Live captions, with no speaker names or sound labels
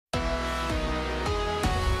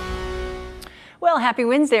Well, happy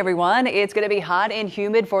Wednesday, everyone. It's going to be hot and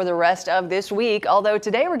humid for the rest of this week, although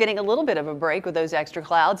today we're getting a little bit of a break with those extra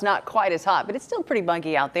clouds. Not quite as hot, but it's still pretty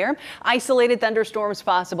muggy out there. Isolated thunderstorms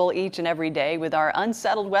possible each and every day, with our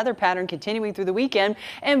unsettled weather pattern continuing through the weekend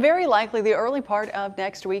and very likely the early part of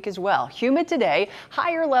next week as well. Humid today,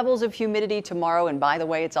 higher levels of humidity tomorrow, and by the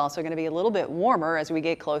way, it's also going to be a little bit warmer as we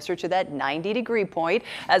get closer to that 90-degree point.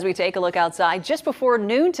 As we take a look outside just before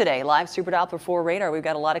noon today, live Super Doppler 4 radar, we've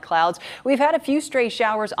got a lot of clouds. We've had a few stray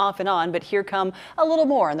showers off and on, but here come a little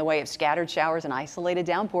more in the way of scattered showers and isolated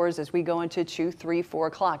downpours as we go into 2, 3, 4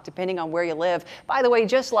 o'clock, depending on where you live. By the way,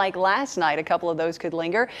 just like last night, a couple of those could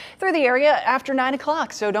linger through the area after 9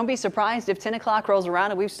 o'clock. So don't be surprised if 10 o'clock rolls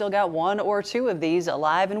around and we've still got 1 or 2 of these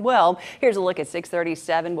alive and well. Here's a look at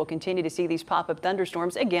 6:37. We'll continue to see these pop-up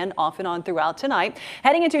thunderstorms again off and on throughout tonight.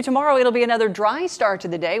 Heading into tomorrow, it'll be another dry start to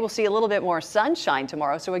the day. We'll see a little bit more sunshine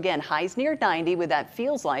tomorrow. So again, highs near 90 with that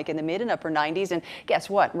feels like in the mid and upper 90s. And guess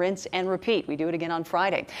what? Rinse and repeat. We do it again on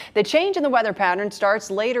Friday. The change in the weather pattern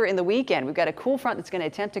starts later in the weekend. We've got a cool front that's going to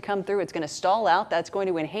attempt to come through. It's going to stall out. That's going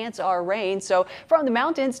to enhance our rain. So from the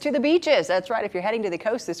mountains to the beaches. That's right. If you're heading to the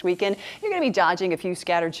coast this weekend, you're going to be dodging a few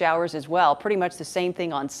scattered showers as well. Pretty much the same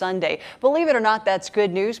thing on Sunday. Believe it or not, that's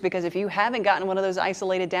good news, because if you haven't gotten one of those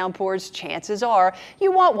isolated downpours, chances are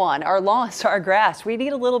you want one. Our lawns, our grass, we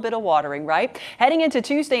need a little bit of watering, right? Heading into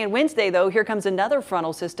Tuesday and Wednesday, though, here comes another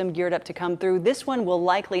frontal system geared up to come through. This one will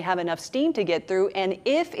likely have enough steam to get through, and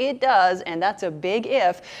if it does, and that's a big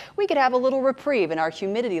if, we could have a little reprieve in our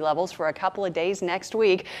humidity levels for a couple of days next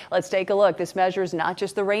week. Let's take a look. This measures not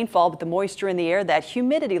just the rainfall, but the moisture in the air, that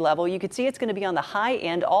humidity level. You can see it's going to be on the high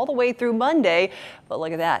end all the way through Monday, but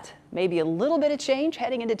look at that. Maybe a little bit of change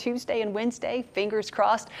heading into Tuesday and Wednesday. Fingers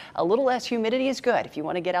crossed. A little less humidity is good if you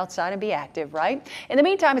want to get outside and be active, right? In the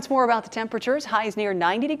meantime, it's more about the temperatures. Highs near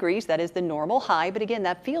 90 degrees. That is the normal high. But again,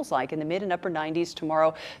 that feels like in the mid and upper 90s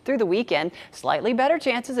tomorrow through the weekend. Slightly better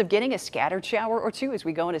chances of getting a scattered shower or two as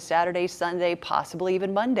we go into Saturday, Sunday, possibly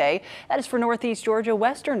even Monday. That is for Northeast Georgia,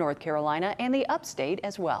 Western North Carolina, and the upstate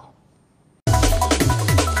as well.